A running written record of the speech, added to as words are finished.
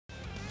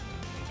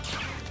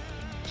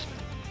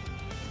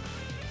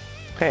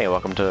Hey,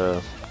 welcome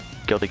to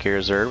Guilty Gear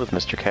Xrd with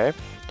Mr. K.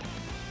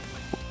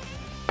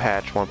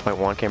 Patch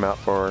 1.1 came out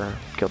for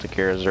Guilty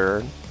Gear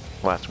Xrd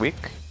last week,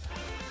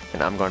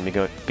 and I'm going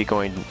to be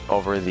going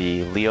over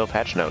the Leo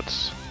patch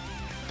notes.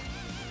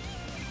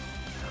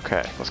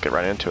 Okay, let's get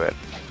right into it.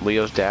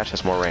 Leo's dash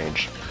has more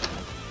range.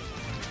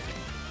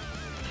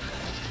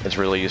 It's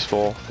really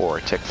useful for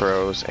tick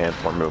throws and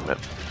for movement.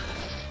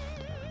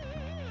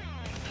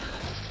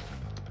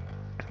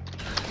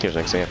 Here's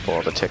an example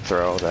of a tick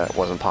throw that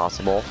wasn't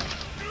possible.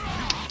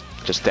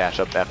 Just dash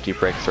up after you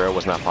break throw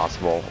was not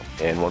possible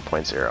in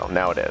 1.0.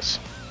 Now it is.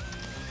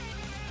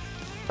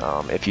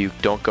 If you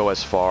don't go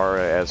as far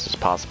as is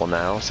possible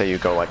now, say you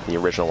go like the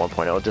original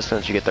 1.0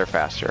 distance, you get there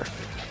faster.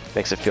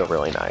 Makes it feel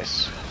really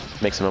nice.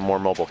 Makes him a more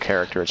mobile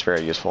character. It's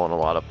very useful in a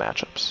lot of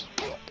matchups.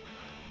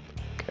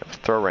 Okay,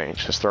 throw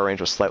range. His throw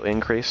range was slightly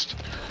increased.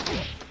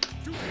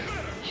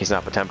 He's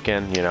not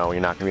Potemkin, you know,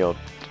 you're not going to be able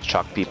to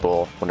chuck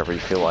people whenever you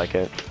feel like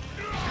it.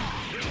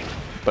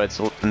 But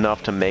it's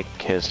enough to make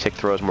his tick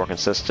throws more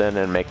consistent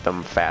and make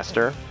them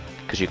faster,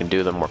 because you can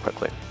do them more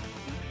quickly.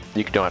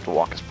 You don't have to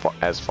walk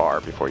as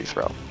far before you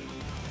throw.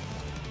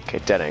 Okay,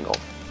 dead angle.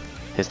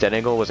 His dead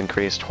angle was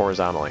increased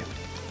horizontally.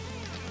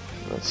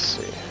 Let's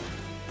see.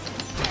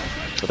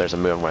 So there's a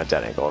move I'm going to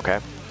dead angle, okay?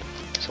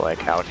 So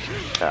like out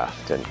here,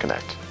 didn't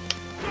connect.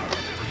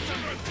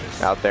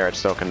 Out there it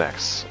still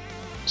connects.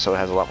 So it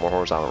has a lot more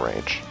horizontal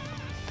range.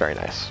 Very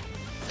nice.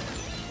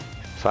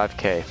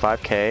 5K.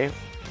 5K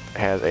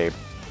has a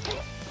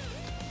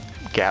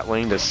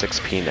Gatling to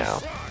 6P now.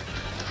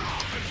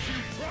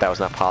 That was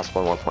not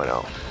possible in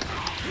 1.0.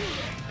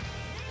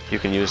 You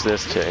can use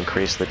this to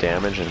increase the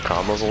damage and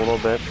combos a little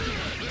bit.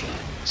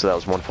 So that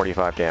was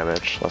 145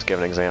 damage. Let's give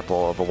an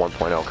example of a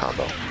 1.0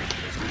 combo.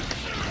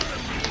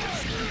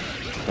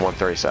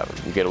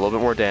 137. You get a little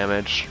bit more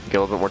damage, you get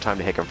a little bit more time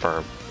to hit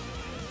confirm.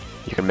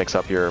 You can mix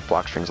up your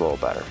block strings a little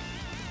better.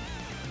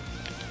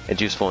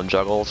 It's useful in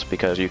juggles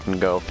because you can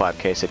go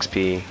 5K,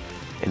 6P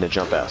into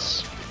jump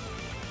S.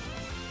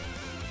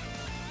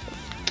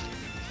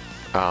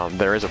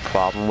 There is a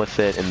problem with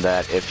it in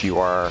that if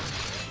they're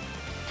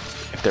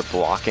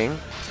blocking,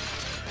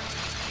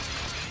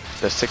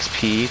 the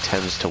 6P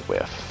tends to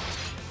whiff.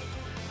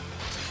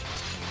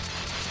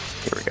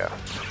 Here we go.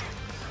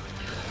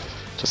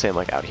 So same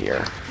like out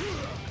here.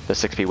 The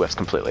 6P whiffs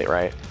completely,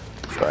 right?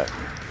 But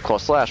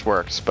close slash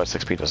works, but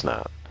 6P does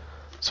not.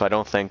 So I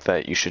don't think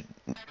that you should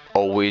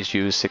always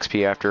use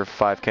 6P after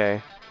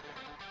 5K.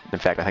 In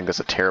fact, I think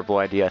that's a terrible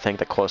idea. I think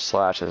that close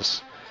slash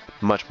is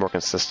much more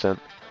consistent,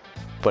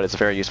 but it's a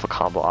very useful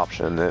combo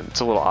option. And it's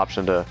a little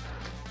option to,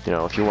 you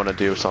know, if you want to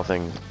do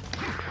something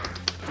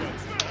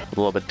a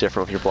little bit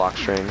different with your block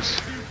strings,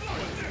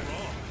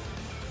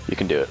 you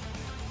can do it.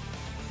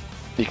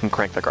 You can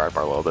crank the guard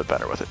bar a little bit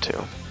better with it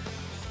too.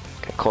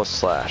 Okay, close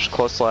slash.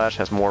 Close slash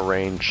has more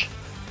range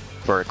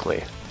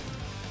vertically.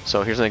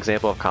 So here's an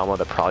example of a combo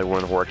that probably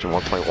wouldn't have worked in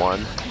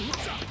 1.1.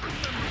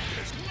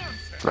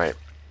 Right.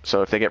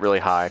 So if they get really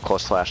high,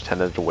 close slash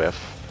tended to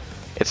whiff.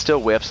 It still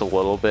whiffs a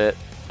little bit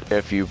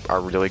if you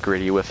are really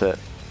greedy with it,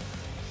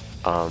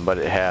 but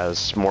it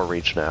has more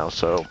reach now,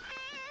 so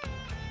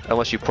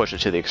unless you push it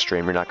to the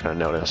extreme, you're not going to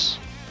notice.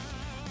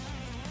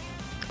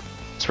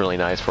 It's really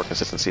nice for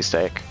consistency's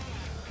sake.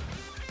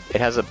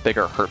 It has a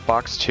bigger hurt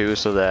box too,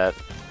 so that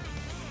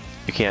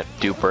you can't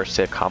do burst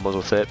save combos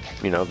with it.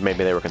 You know,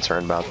 maybe they were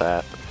concerned about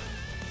that.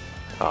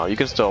 You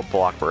can still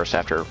block burst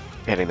after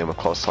hitting them with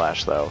close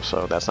slash though,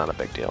 so that's not a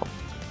big deal.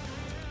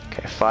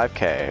 Okay,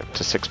 5K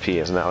to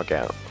 6P is now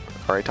again.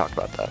 Already talked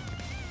about that.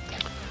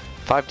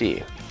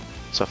 5D.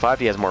 So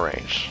 5D has more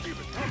range.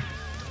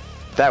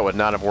 That would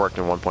not have worked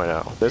in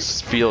 1.0. This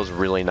feels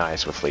really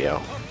nice with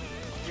Leo.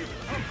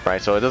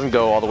 Right, so it doesn't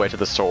go all the way to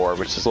the sword,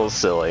 which is a little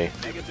silly.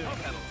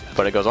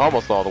 But it goes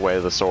almost all the way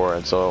to the sword,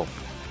 and so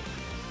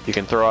you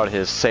can throw out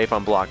his safe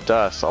unblocked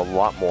dust a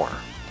lot more.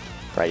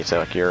 Right, you say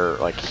like you're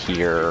like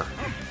here.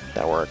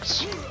 That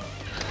works.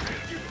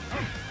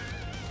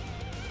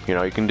 You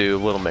know, you can do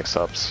little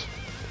mix-ups.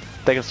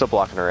 They can still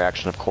block an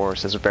reaction, of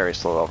course. It's a very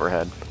slow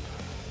overhead.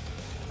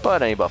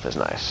 But any buff is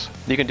nice.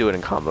 You can do it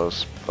in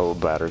combos a little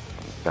better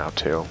now,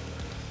 too.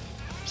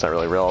 It's not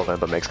really relevant,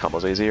 but makes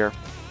combos easier.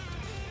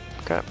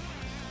 Okay.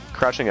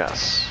 Crouching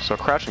S. So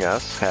Crouching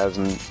S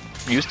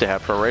used to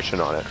have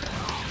proration on it.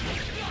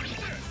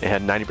 It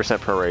had 90%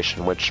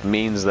 proration, which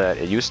means that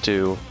it used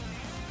to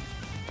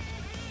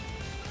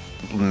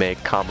make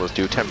combos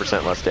do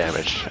 10% less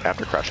damage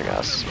after Crouching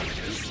S.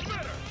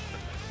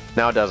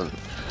 Now it doesn't.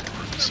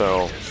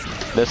 So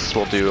this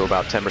will do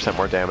about 10%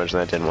 more damage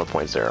than it did in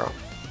 1.0,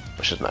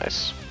 which is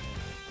nice.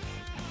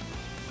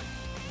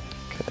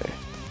 Okay.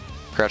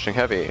 Crouching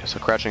Heavy. So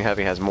Crouching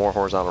Heavy has more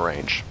horizontal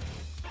range.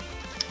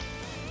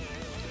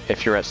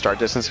 If you're at start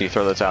distance and you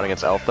throw this out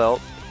against Elf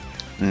Belt,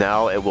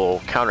 now it will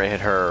counter hit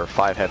her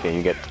 5 heavy and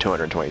you get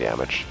 220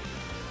 damage.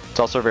 It's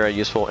also very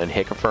useful in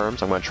hit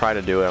confirms. I'm going to try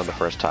to do it on the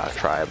first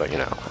try, but you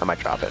know, I might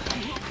drop it.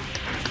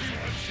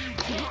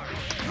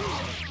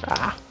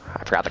 Ah,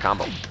 I forgot the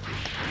combo.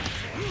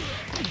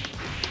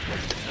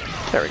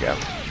 There we go.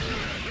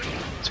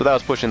 So So that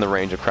was pushing the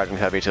range of Cracking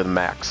Heavy to the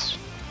max.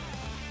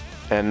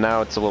 And now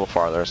it's a little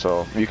farther,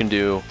 so you can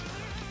do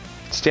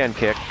stand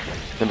kick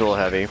into a little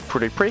heavy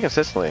pretty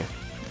consistently,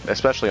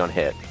 especially on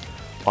hit.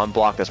 On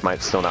block, this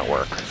might still not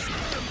work.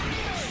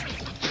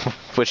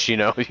 Which, you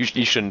know,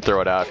 you shouldn't throw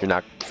it out if you're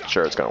not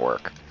sure it's going to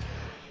work.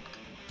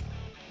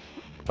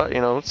 But, you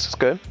know, it's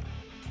good.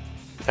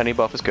 Any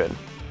buff is good.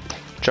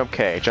 Jump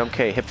K,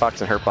 hitbox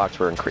and hurtbox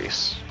were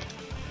increased.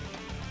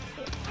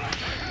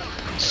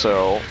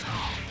 So,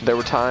 there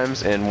were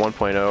times in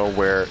 1.0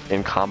 where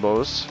in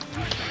combos...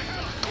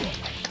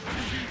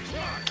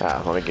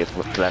 let me get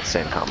that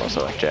same combo,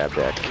 so like jab,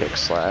 kick,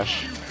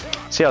 slash.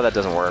 See how that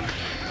doesn't work?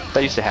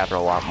 That used to happen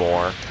a lot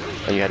more,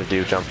 and you had to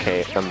do jump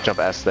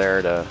S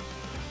there to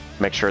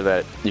make sure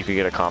that you could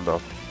get a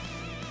combo.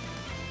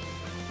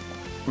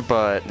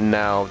 But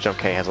now jump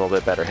K has a little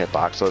bit better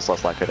hitbox, so it's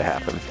less likely to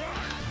happen.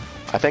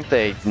 I think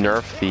they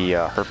nerfed the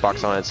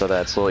hurtbox on it so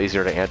that it's a little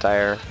easier to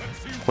anti-air,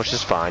 which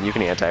is fine. You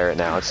can anti-air it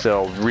now. It's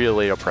still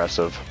really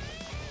oppressive.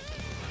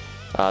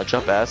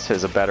 Jump S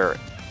is a better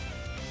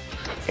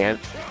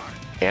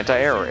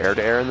anti-air or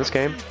air-to-air in this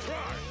game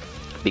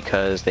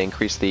because they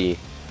increase the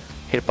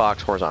hitbox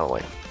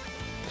horizontally.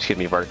 Excuse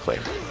me, vertically.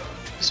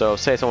 So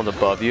say someone's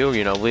above you,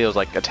 you know, Leo's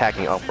like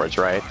attacking upwards,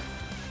 right?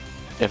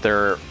 If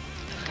they're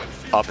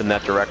up in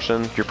that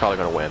direction, you're probably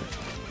going to win.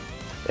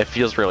 It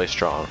feels really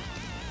strong.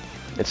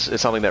 It's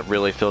something that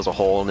really fills a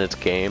hole in its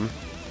game,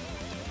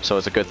 so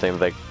it's a good thing that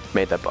they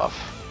made that buff.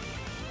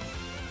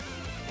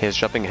 His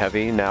jumping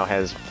heavy now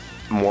has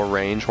more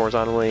range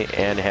horizontally,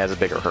 and it has a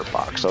bigger hurt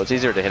box, so it's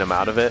easier to hit him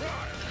out of it,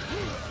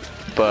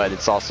 but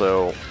it's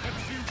also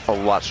a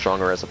lot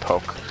stronger as a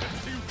poke.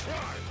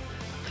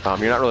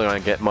 You're not really going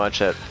to get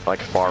much at like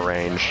far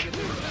range,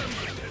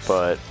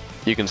 but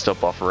you can still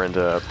buffer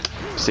into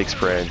Seek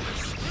Spray.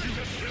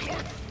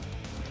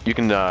 You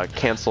can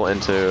cancel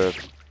into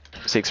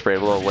Seek Spray a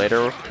little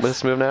later with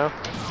this move now.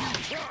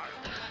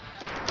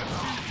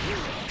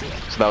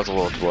 So that was a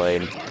little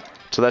delayed.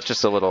 So that's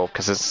just a little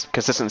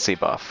consistency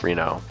buff, you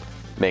know,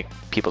 make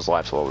people's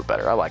lives a little bit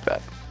better. I like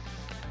that.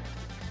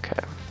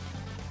 Okay.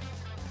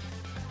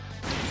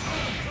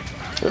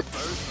 Oop.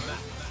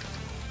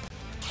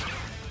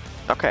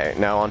 Okay,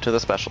 now on to the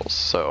specials.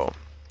 So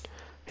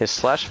his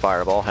Slash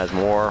Fireball has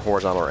more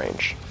horizontal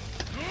range.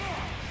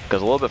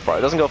 Goes a little bit far.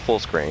 It doesn't go full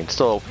screen. It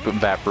still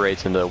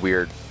evaporates into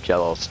weird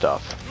yellow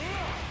stuff.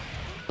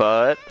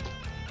 But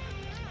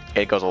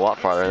it goes a lot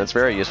farther, and it's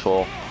very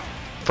useful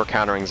for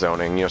countering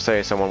zoning. You know,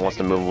 say someone wants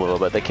to move a little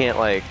bit, they can't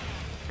like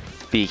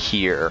be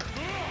here.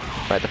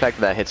 Right, the fact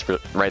that that hits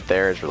right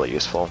there is really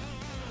useful.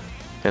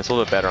 And it's a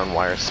little bit better on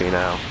YRC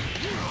now.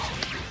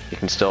 You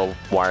can still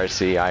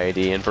YRC IAD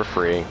in for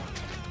free.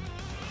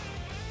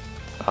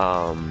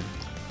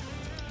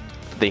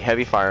 The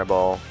heavy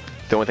fireball,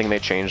 the only thing they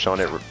changed on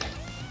it,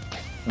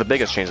 the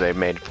biggest change they've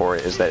made for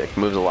it is that it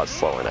moves a lot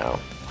slower now.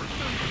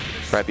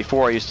 Right,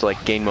 before I used to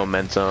like gain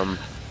momentum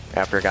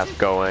after it got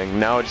going.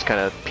 Now it just kind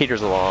of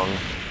peters along.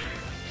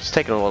 Just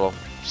taking a little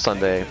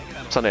Sunday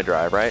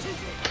drive, right?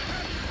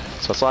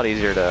 So it's a lot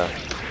easier to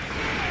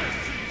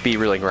be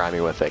really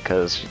grimy with it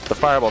because the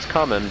fireball's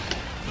coming,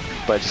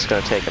 but it's just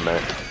going to take a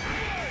minute,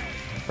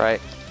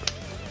 right?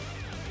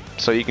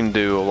 So you can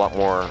do a lot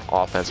more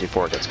offense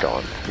before it gets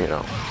going, you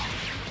know,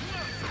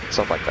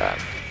 stuff like that.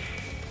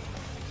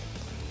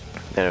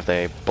 And if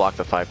they block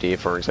the 5D,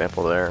 for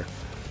example, there,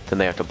 then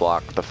they have to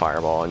block the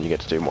fireball, and you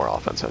get to do more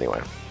offense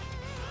anyway.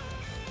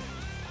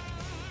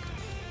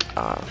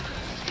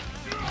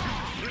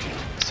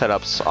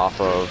 Setups off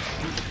of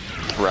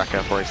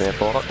Rekka, for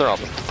example, they're all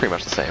pretty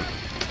much the same.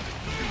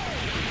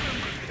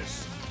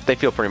 They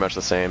feel pretty much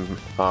the same.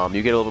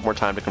 You get a little bit more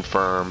time to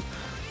confirm,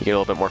 you get a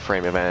little bit more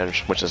frame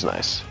advantage, which is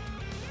nice.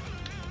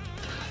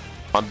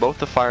 On both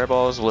the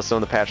fireballs, listed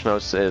on the patch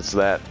notes is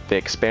that they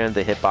expand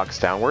the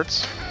hitbox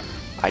downwards.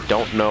 I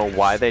don't know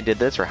why they did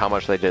this or how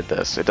much they did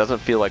this. It doesn't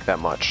feel like that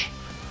much.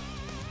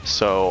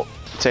 So,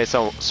 say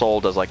Soul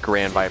does like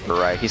Grand Viper,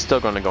 right? He's still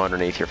going to go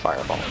underneath your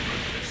fireball.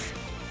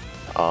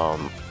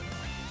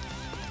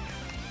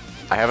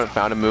 I haven't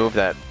found a move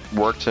that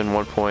worked in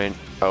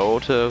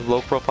 1.0 to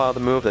low profile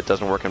the move that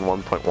doesn't work in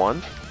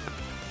 1.1.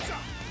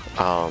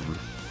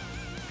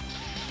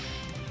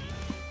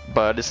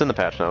 But it's in the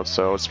patch notes,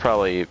 so it's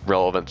probably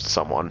relevant to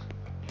someone.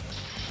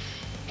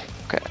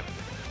 Okay.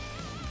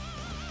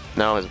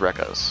 Now is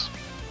Rekka's.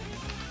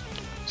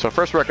 So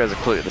first Rekka is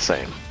completely the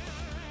same.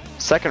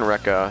 Second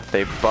Rekka,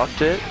 they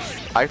buffed it.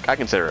 I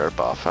consider it a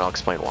buff, and I'll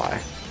explain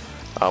why.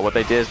 What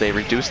they did is they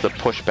reduced the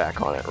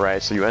pushback on it,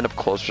 right? So you end up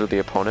closer to the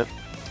opponent.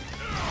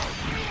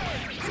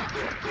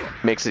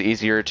 Makes it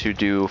easier to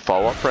do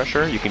follow-up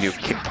pressure. You can do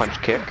kick,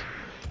 punch, kick.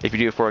 If you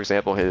do, for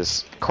example,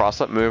 his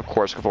cross-up move,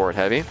 Corsica forward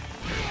heavy,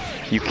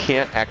 you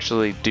can't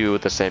actually do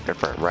the same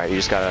confirm, right? You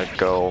just gotta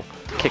go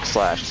kick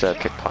slash instead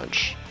of kick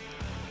punch.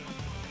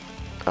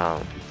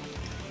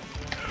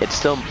 It's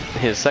still,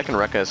 his second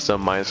Rekka is still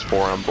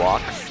 -4 on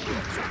block,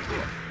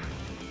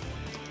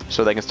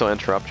 so they can still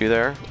interrupt you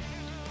there,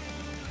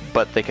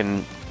 but they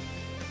can,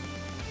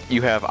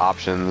 you have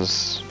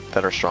options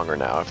that are stronger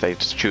now if they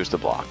just choose to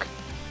block.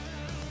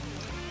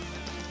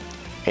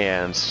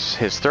 And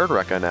his third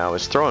Rekka now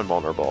is throw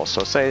invulnerable.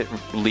 So say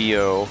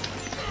Leo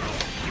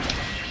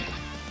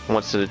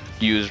wants to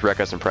use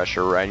Rekkas and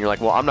pressure, right? And you're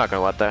like, well, I'm not going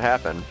to let that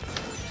happen.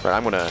 Right,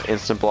 I'm going to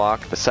instant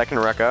block the second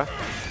Rekka.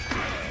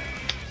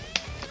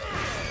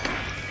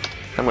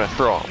 I'm going to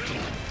throw him.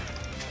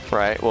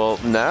 Right, well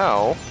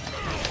now,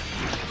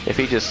 if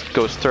he just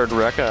goes third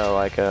Rekka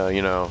like a,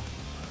 you know,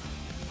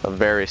 a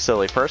very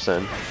silly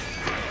person,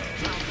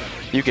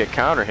 you get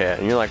counter hit,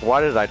 and you're like,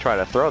 why did I try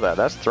to throw that?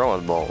 That's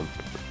throwing bone.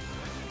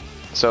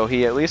 So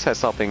he at least has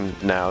something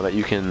now that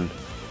you can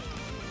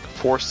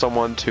force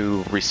someone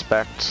to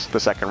respect the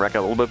second Rekka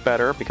a little bit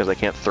better because they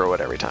can't throw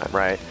it every time,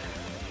 right?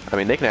 I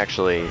mean, they can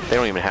actually, they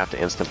don't even have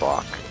to instant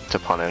block to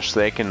punish.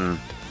 They can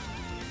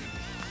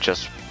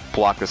just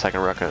block the second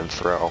Rekka and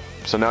throw.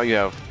 So now you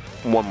have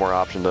one more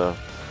option to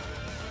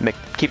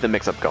keep the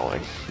mix-up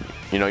going.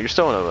 You know, you're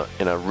still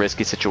in a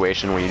risky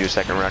situation when you do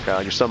second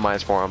Rekka. You're still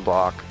 -4 on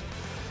block.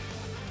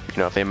 You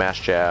know, if they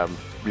mash jab,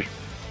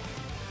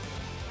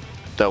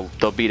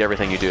 they'll beat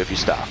everything you do if you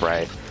stop,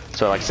 right?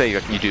 So like say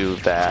you do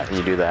that and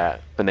you do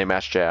that, then they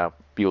mash jab,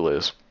 you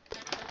lose.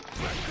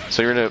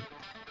 So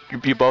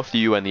you both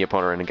you and the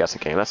opponent are in a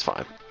guessing game. That's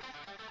fine.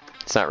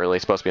 It's not really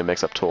supposed to be a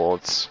mix-up tool.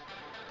 It's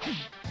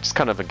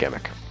kind of a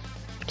gimmick.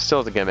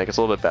 Still is a gimmick. It's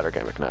a little bit better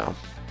gimmick now.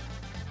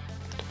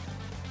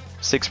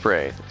 Sixth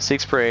Parade.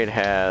 Sixth Parade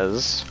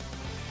has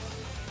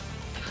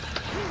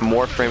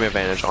more frame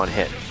advantage on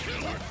hit.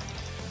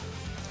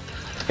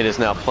 It is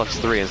now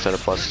 +3 instead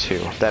of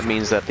 +2. That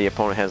means that the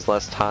opponent has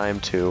less time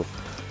to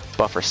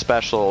buffer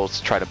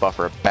specials, try to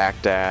buffer a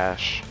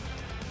backdash,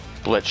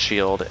 blitz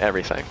shield,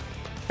 everything.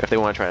 If they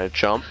want to try to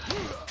jump,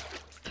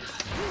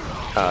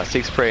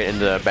 Sixth Parade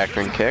into back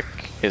turn kick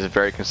is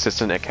very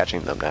consistent at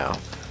catching them now.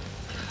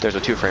 There's a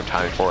 2-frame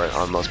timing for it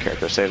on most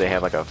characters. Say they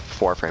have like a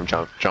 4-frame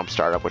jump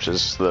startup, which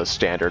is the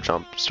standard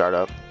jump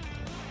startup,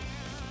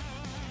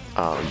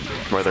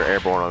 where they're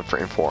airborne on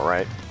frame 4,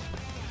 right?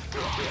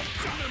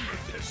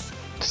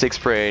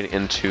 Sixth Parade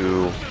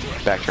into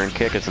back turn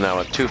kick is now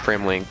a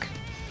 2-frame link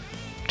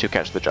to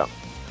catch the jump.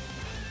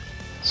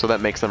 So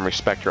that makes them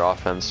respect your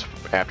offense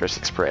after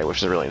Sixth Parade,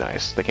 which is really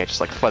nice. They can't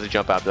just like fuzzy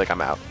jump out and be like,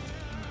 I'm out.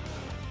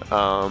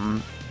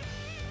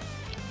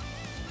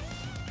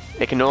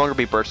 It can no longer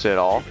be bursted at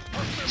all.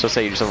 So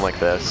say you do something like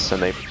this,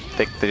 and they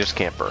just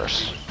can't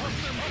burst.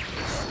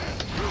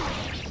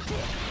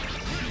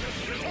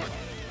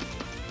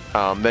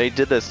 They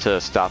did this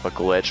to stop a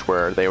glitch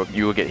where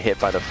you would get hit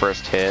by the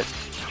first hit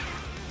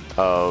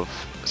of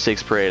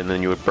Sixth Parade, and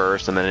then you would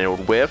burst, and then it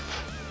would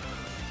whiff.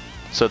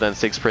 So then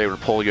Sixth Parade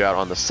would pull you out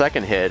on the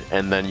second hit,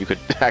 and then you could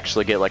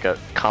actually get like a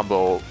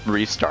combo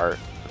restart,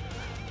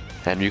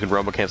 and you can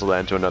Robo cancel that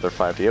into another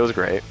 5D. It was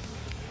great.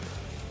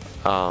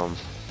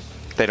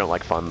 They don't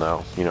like fun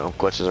though. You know,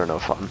 glitches are no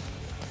fun.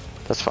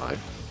 That's fine.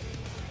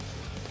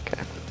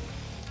 Okay.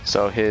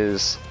 So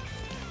his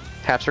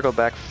half circle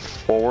back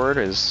forward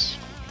is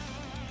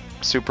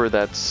super.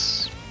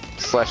 That's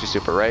slashy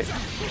super, right?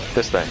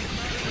 This thing.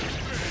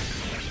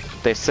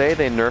 They say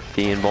they nerfed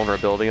the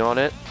invulnerability on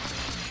it,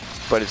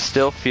 but it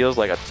still feels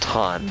like a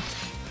ton.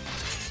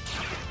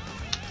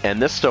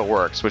 And this still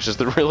works, which is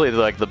really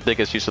like the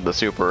biggest use of the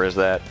super, is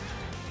that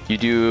you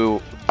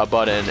do a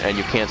button and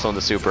you cancel on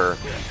the super,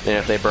 and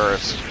if they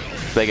burst,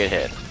 they get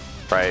hit,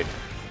 right?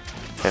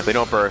 And if they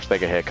don't burst, they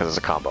get hit because it's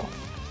a combo.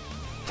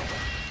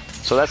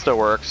 So that still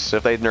works.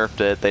 If they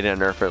nerfed it, they didn't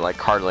nerf it like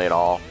hardly at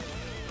all.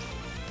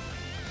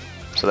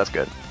 So that's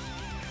good.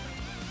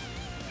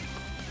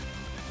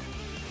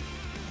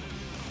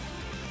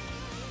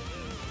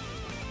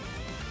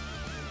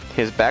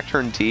 His back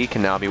turn D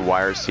can now be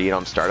wired seed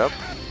on startup.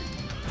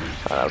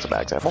 That was a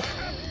bad example.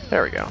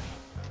 There we go.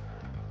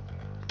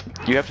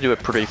 You have to do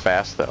it pretty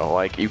fast though,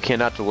 like you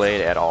cannot delay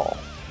it at all.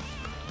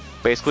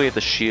 Basically if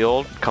the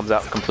shield comes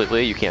out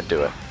completely, you can't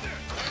do it.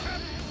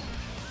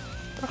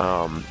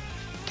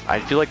 I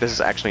feel like this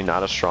is actually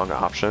not a strong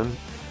option,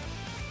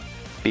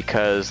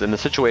 because in the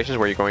situations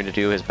where you're going to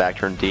do his back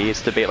turn D,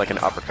 it's debate like an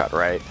uppercut,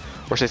 right?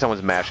 Or say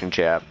someone's mashing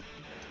jab.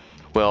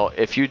 Well,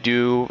 if you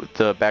do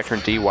the back turn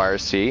D wire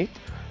C,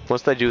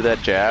 once they do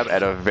that jab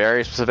at a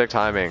very specific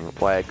timing,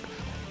 like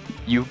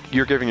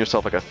you're giving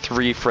yourself like a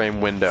 3-frame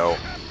window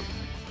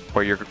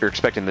where you're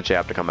expecting the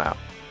jab to come out,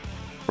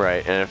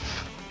 right? And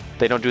if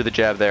they don't do the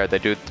jab there, they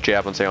do the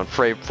jab on say on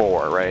frame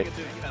 4, right?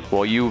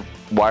 Well, you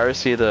wire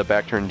C the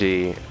back turn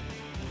D,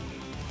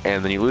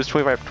 and then you lose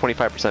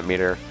 25%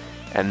 meter,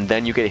 and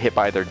then you get hit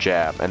by their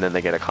jab, and then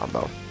they get a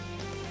combo.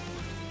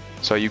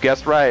 So you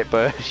guessed right,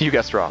 but you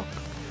guessed wrong.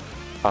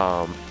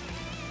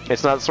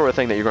 It's not the sort of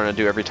thing that you're going to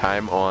do every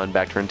time on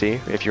back turn D.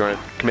 If you want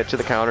to commit to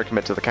the counter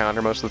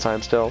most of the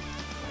time still.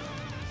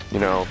 You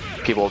know,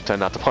 people tend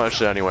not to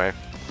punish it anyway.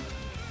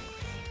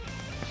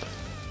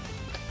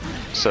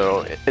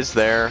 So it's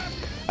there.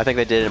 I think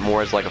they did it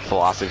more as like a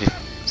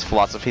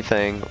philosophy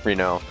thing. You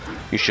know,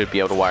 you should be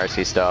able to wire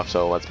C stuff,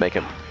 so let's make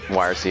it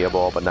wire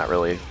C'able, but not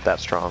really that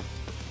strong.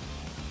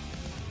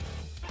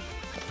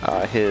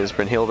 His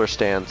Brynhildr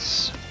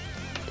stance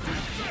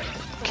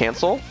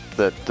cancel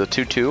the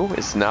 2-2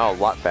 is now a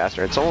lot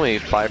faster. It's only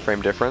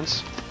 5-frame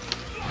difference,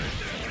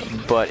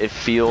 but it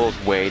feels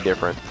way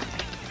different.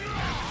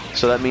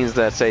 So that means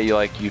that, say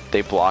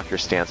they block your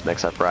stance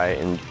mix-up, right,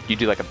 and you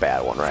do like a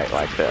bad one, right,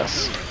 like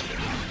this.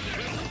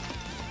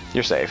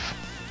 You're safe.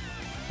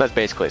 That's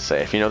basically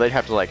safe. You know, they'd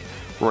have to like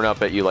run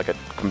up at you like a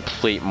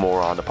complete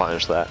moron to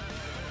punish that.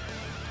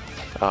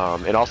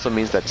 It also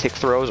means that tick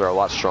throws are a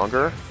lot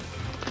stronger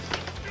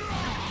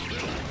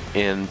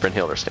in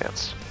Brynhildr's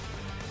stance.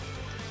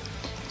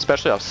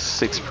 Especially off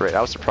 6th Parade.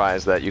 I was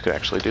surprised that you could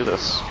actually do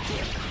this.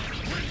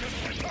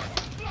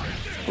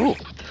 Ooh,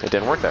 it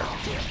didn't work there.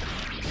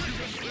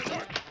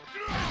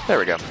 There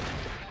we go.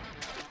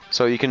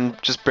 So you can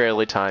just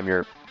barely time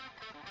your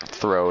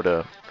throw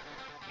to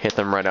hit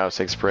them right out of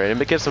 6th Parade,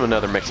 and it gives them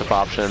another mix-up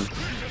option.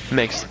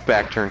 Makes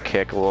back turn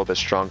kick a little bit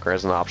stronger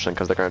as an option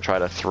because they're going to try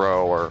to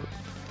throw or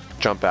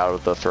jump out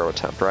of the throw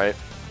attempt, right?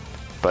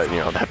 But, you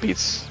know, that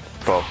beats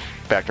both.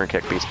 Back turn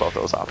kick beats both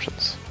those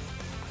options.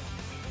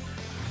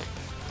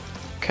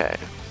 Okay.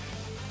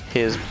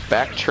 His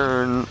back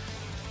turn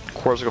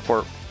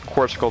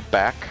Corpsicle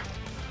back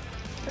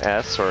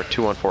S, or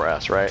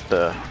 214S, right?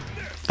 The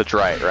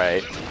Drite,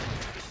 right?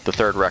 The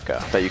third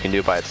Rekka that you can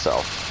do by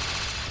itself.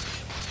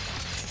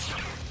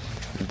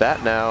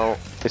 That now,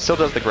 it still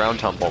does the ground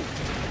tumble,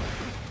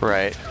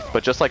 right?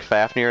 But just like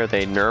Fafnir,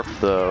 they nerfed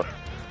the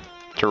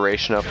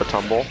duration of the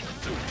tumble,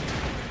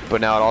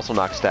 but now it also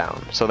knocks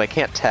down. So they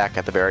can't tech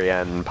at the very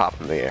end and pop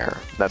in the air.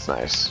 That's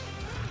nice.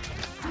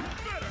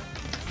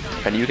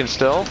 And you can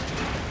still...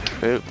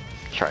 Ooh,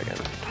 try again.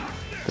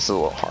 This is a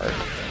little hard.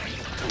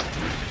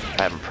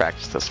 I haven't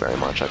practiced this very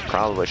much. I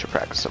probably should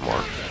practice it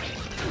more.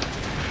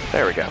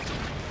 There we go.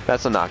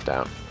 That's a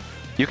knockdown.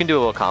 You can do a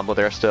little combo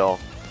there still.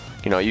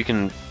 You know, you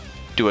can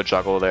do a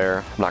juggle there.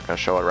 I'm not going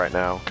to show it right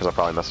now because I'll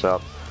probably mess it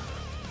up.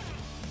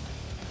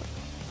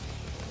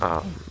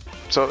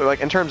 So, like,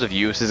 in terms of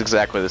use, it's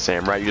exactly the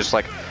same, right? You just,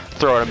 like,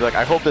 throw it and be like,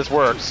 I hope this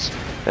works.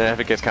 And if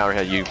it gets counter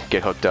hit, you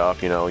get hooked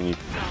up, you know, and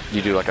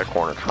you do, like, a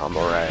corner combo,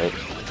 right?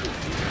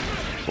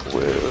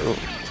 Woo.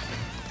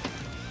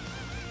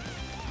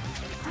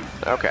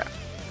 Okay.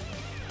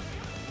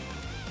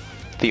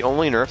 The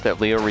only nerf that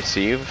Leo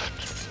received,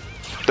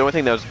 the only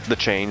thing that was the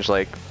change,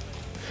 like,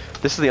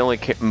 this is the only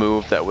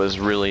move that was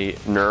really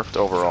nerfed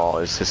overall,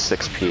 is his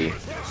 6P.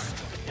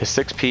 His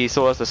 6P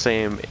still has the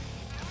same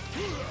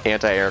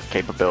anti-air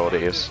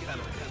capabilities,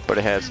 but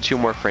it has 2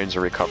 more frames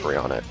of recovery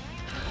on it.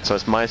 So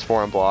it's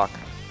 -4 on block,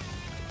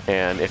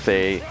 and if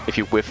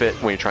you whiff it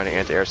when you're trying to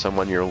anti-air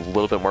someone, you're a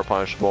little bit more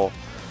punishable.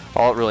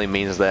 All it really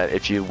means is that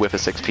if you whiff a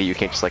 6P, you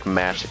can't just like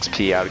mash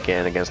 6P out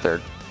again against their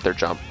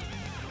jump.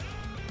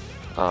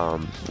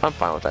 I'm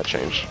fine with that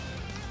change.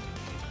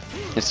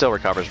 It still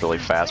recovers really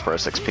fast for a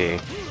 6P.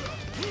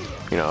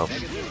 You know,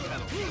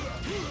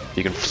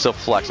 you can still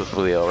flex with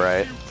Leo,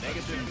 right?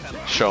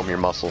 Show them your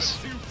muscles.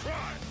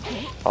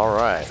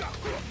 Alright.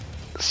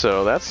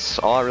 So that's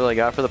all I really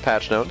got for the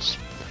patch notes.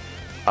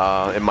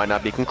 It might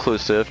not be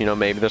conclusive, you know,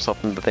 maybe there's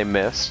something that they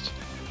missed.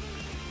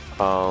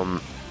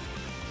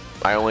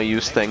 I only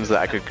used things that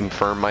I could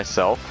confirm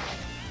myself,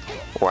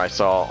 or I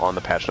saw on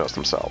the patch notes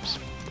themselves.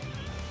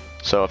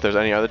 So if there's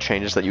any other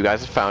changes that you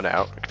guys have found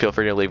out, feel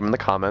free to leave them in the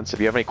comments.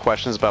 If you have any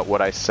questions about what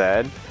I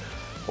said,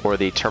 or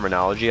the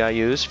terminology I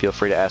used, feel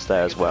free to ask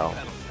that as well.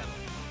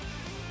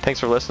 Thanks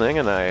for listening,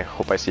 and I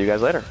hope I see you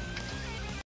guys later.